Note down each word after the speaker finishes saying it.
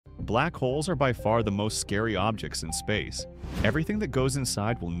Black holes are by far the most scary objects in space. Everything that goes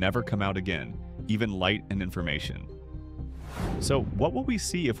inside will never come out again, even light and information. So, what will we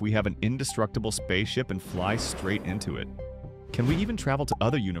see if we have an indestructible spaceship and fly straight into it? Can we even travel to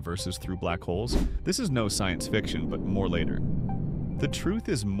other universes through black holes? This is no science fiction, but more later. The truth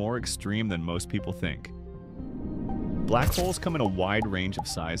is more extreme than most people think. Black holes come in a wide range of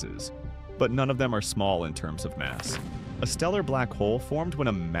sizes, but none of them are small in terms of mass. A stellar black hole formed when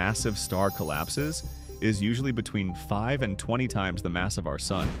a massive star collapses is usually between 5 and 20 times the mass of our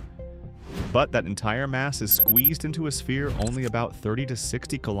Sun. But that entire mass is squeezed into a sphere only about 30 to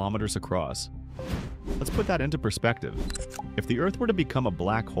 60 kilometers across. Let's put that into perspective. If the Earth were to become a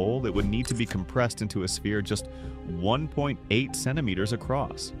black hole, it would need to be compressed into a sphere just 1.8 centimeters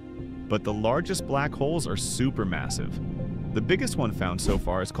across. But the largest black holes are supermassive. The biggest one found so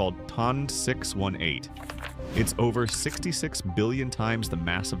far is called TON 618. It's over 66 billion times the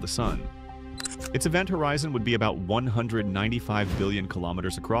mass of the Sun. Its event horizon would be about 195 billion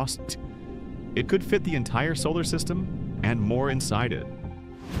kilometers across. It could fit the entire solar system and more inside it.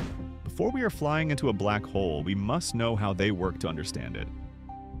 Before we are flying into a black hole, we must know how they work to understand it.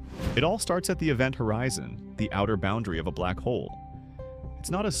 It all starts at the event horizon, the outer boundary of a black hole.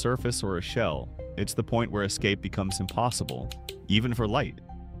 It's not a surface or a shell, it's the point where escape becomes impossible, even for light.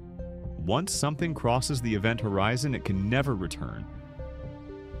 Once something crosses the event horizon, it can never return.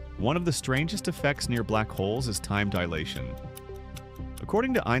 One of the strangest effects near black holes is time dilation.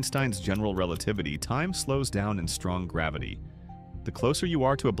 According to Einstein's general relativity, time slows down in strong gravity. The closer you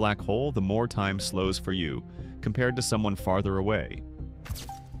are to a black hole, the more time slows for you, compared to someone farther away.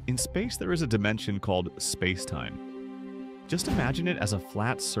 In space, there is a dimension called space-time. Just imagine it as a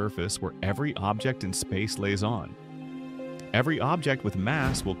flat surface where every object in space lays on. Every object with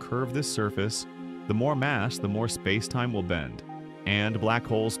mass will curve this surface. The more mass, the more space-time will bend. And black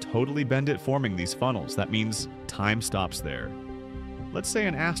holes totally bend it, forming these funnels. That means time stops there. Let's say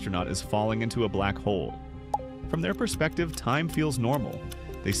an astronaut is falling into a black hole. From their perspective, time feels normal.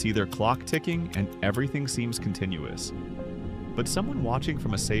 They see their clock ticking and everything seems continuous. But someone watching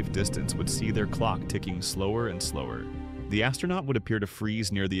from a safe distance would see their clock ticking slower and slower. The astronaut would appear to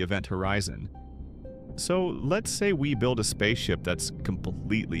freeze near the event horizon. So let's say we build a spaceship that's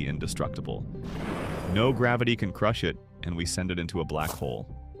completely indestructible. No gravity can crush it, and we send it into a black hole.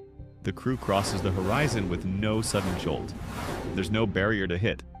 The crew crosses the horizon with no sudden jolt. There's no barrier to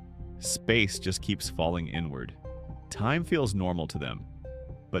hit. Space just keeps falling inward. Time feels normal to them,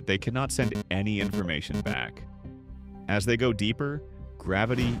 but they cannot send any information back. As they go deeper,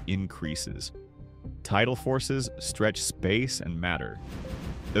 gravity increases. Tidal forces stretch space and matter.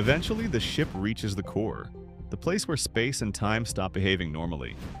 Eventually, the ship reaches the core, the place where space and time stop behaving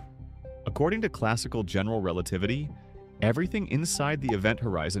normally. According to classical general relativity, everything inside the event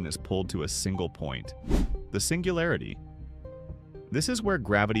horizon is pulled to a single point, the singularity. This is where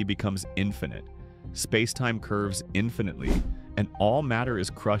gravity becomes infinite, space-time curves infinitely, and all matter is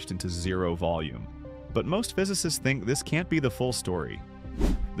crushed into zero volume. But most physicists think this can't be the full story.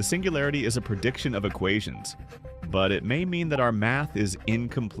 The singularity is a prediction of equations, but it may mean that our math is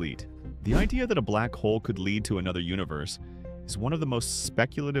incomplete. The idea that a black hole could lead to another universe is one of the most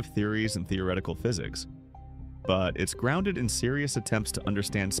speculative theories in theoretical physics, but it's grounded in serious attempts to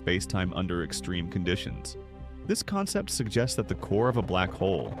understand space-time under extreme conditions. This concept suggests that the core of a black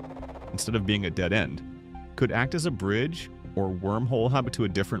hole, instead of being a dead end, could act as a bridge or wormhole hub to a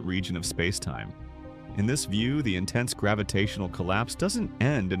different region of space-time. In this view, the intense gravitational collapse doesn't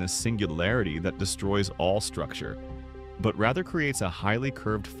end in a singularity that destroys all structure, but rather creates a highly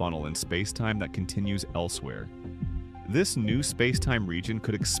curved funnel in space-time that continues elsewhere. This new space-time region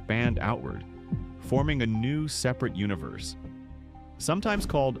could expand outward, forming a new separate universe, sometimes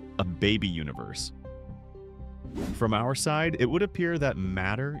called a baby universe. From our side, it would appear that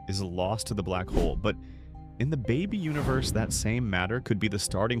matter is lost to the black hole, but in the baby universe, that same matter could be the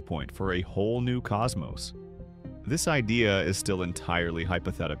starting point for a whole new cosmos. This idea is still entirely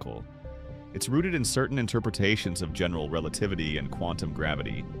hypothetical. It's rooted in certain interpretations of general relativity and quantum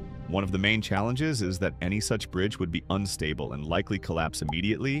gravity. One of the main challenges is that any such bridge would be unstable and likely collapse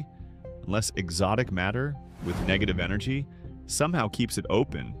immediately, unless exotic matter, with negative energy, somehow keeps it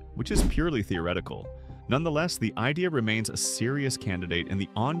open, which is purely theoretical. Nonetheless, the idea remains a serious candidate in the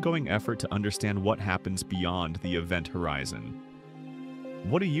ongoing effort to understand what happens beyond the event horizon.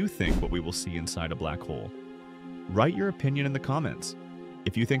 What do you think what we will see inside a black hole? Write your opinion in the comments.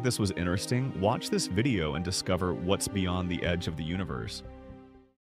 If you think this was interesting, watch this video and discover what's beyond the edge of the universe.